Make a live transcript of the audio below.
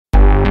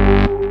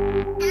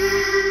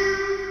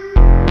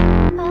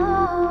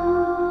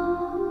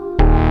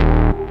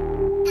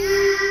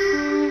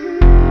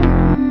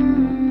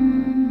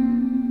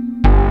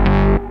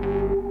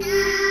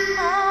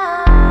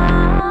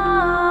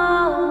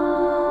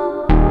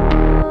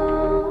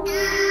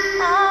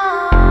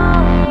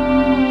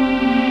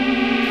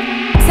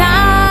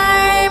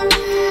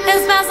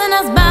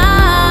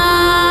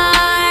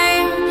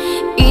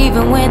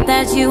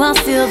that you, I'm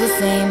still the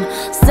same.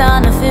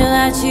 Starting to feel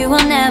that you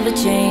will never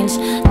change.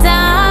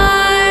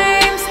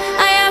 Times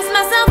I ask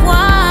myself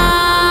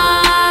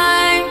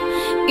why.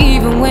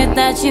 Even with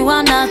that you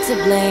are not to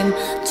blame.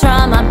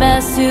 Try my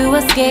best to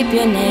escape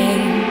your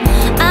name.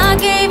 I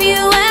gave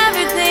you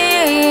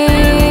everything.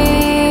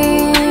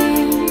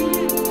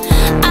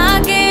 I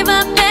gave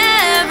up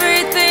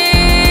everything,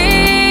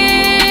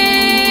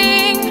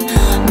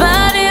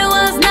 but it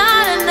was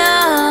not enough.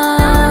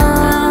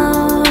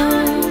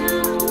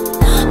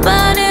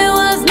 But it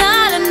was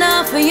not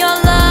enough for your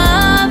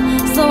love.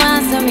 So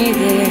answer me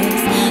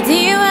this: do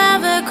you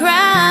ever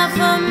cry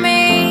for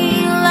me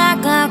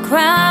like I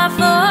cry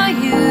for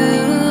you?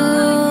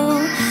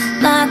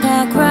 Like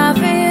I cry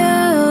for you?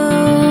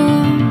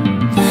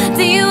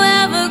 Do you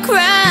ever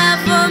cry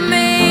for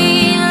me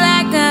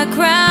like I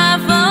cry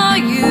for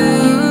you?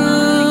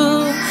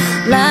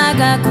 Like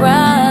I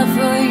cry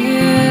for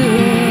you?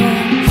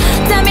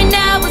 Tell me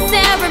now what's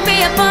tearing me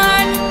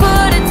apart.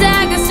 Put a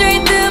dagger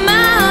straight through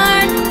my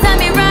heart. Tell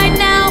me right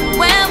now,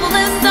 when will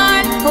it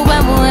start? Or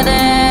when will it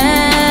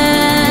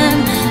end?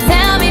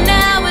 Tell me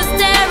now what's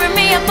tearing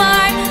me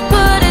apart.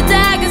 Put a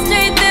dagger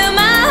straight through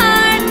my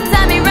heart.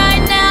 Tell me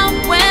right now,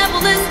 when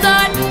will it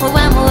start? Or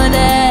when will it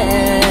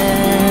end?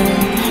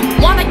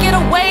 Wanna get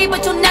away,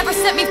 but you'll never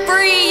set me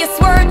free. I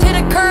swerved, hit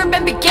a curb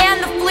and began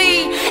to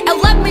flee. It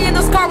left me in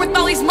this car with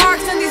all these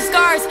marks and these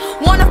scars.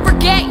 Wanna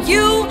forget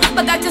you,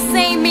 but that just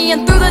ain't me.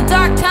 And through the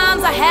dark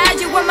times I had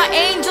you were my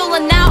angel,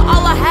 and now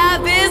all I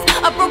have is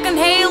a broken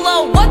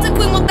halo. What's a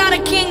queen without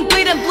a king?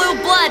 Bleeding blue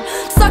blood,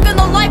 sucking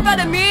the life out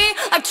of me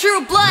like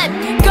true blood.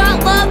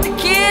 Got love to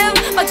give,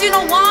 but you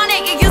don't want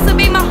it. You used to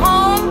be my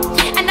home,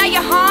 and now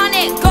you're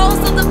haunted.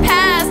 Ghosts of the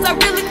past, I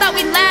really thought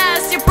we'd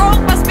last. You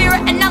broke my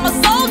spirit, and now my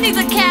soul needs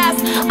a cast.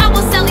 I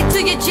will sell you to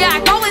your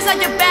jack, always on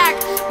your back.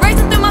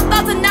 Racing through my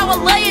thoughts, and now I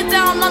lay it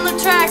down on the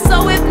track.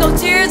 So if no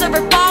tears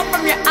ever fall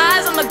from your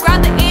eyes, I'ma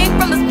grab the ink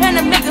from this pen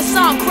and make the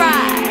song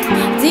cry.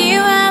 Do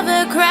you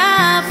ever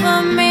cry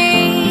for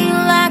me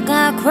like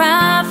I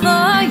cry